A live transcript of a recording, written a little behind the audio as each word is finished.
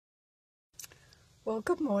Well,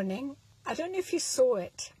 good morning. I don't know if you saw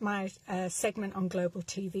it, my segment on Global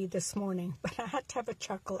TV this morning, but I had to have a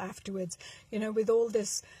chuckle afterwards. You know, with all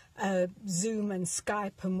this Zoom and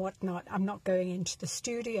Skype and whatnot, I'm not going into the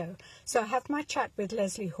studio. So I have my chat with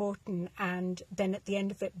Leslie Horton, and then at the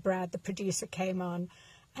end of it, Brad, the producer, came on,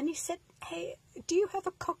 and he said, "Hey, do you have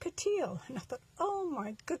a cockatiel?" And I thought, oh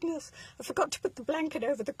my goodness, I forgot to put the blanket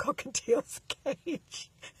over the cockatiel's cage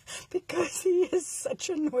because he is such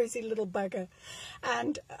a noisy little bugger.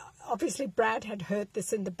 And obviously Brad had heard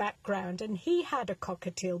this in the background, and he had a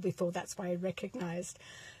cockatiel before. That's why I recognized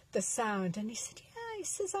the sound. And he said, yeah, he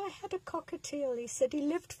says, I had a cockatiel. He said he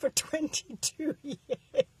lived for 22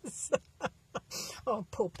 years. Oh,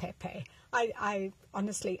 poor Pepe. I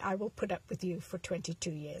honestly, I will put up with you for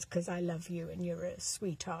 22 years because I love you and you're a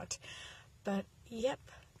sweetheart. But, yep,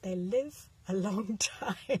 they live a long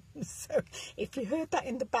time. So if you heard that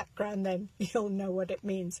in the background, then you'll know what it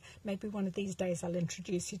means. Maybe one of these days I'll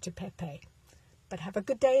introduce you to Pepe. But have a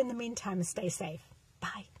good day in the meantime and stay safe.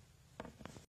 Bye.